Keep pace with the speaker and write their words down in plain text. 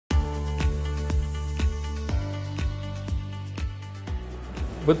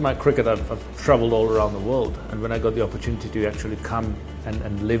with my cricket, I've traveled all around the world, and when I got the opportunity to actually come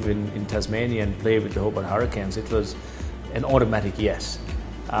and live in Tasmania and play with the Hobart Hurricanes, it was an automatic yes.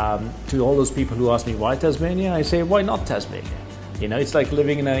 To all those people who ask me why Tasmania, I say why not Tasmania? You know, it's like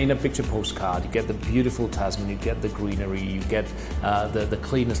living in a picture postcard. You get the beautiful Tasman, you get the greenery, you get the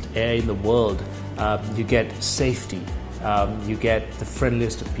cleanest air in the world, you get safety, you get the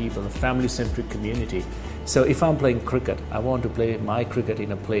friendliest of people, a family-centric community. So if I'm playing cricket, I want to play my cricket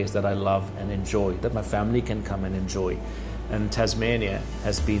in a place that I love and enjoy, that my family can come and enjoy. And Tasmania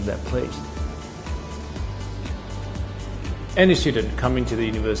has been that place. Any student coming to the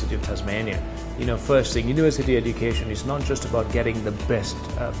University of Tasmania, you know, first thing, university education is not just about getting the best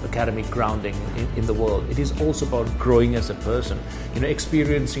academic grounding in the world. It is also about growing as a person, you know,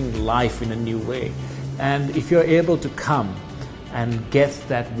 experiencing life in a new way. And if you're able to come and get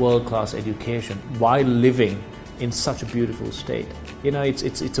that world-class education while living in such a beautiful state, you know,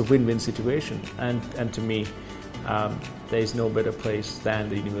 it's a win-win situation. And to me, there is no better place than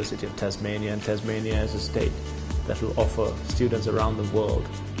the University of Tasmania, and Tasmania as a state that will offer students around the world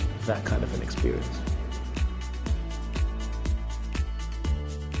that kind of an experience.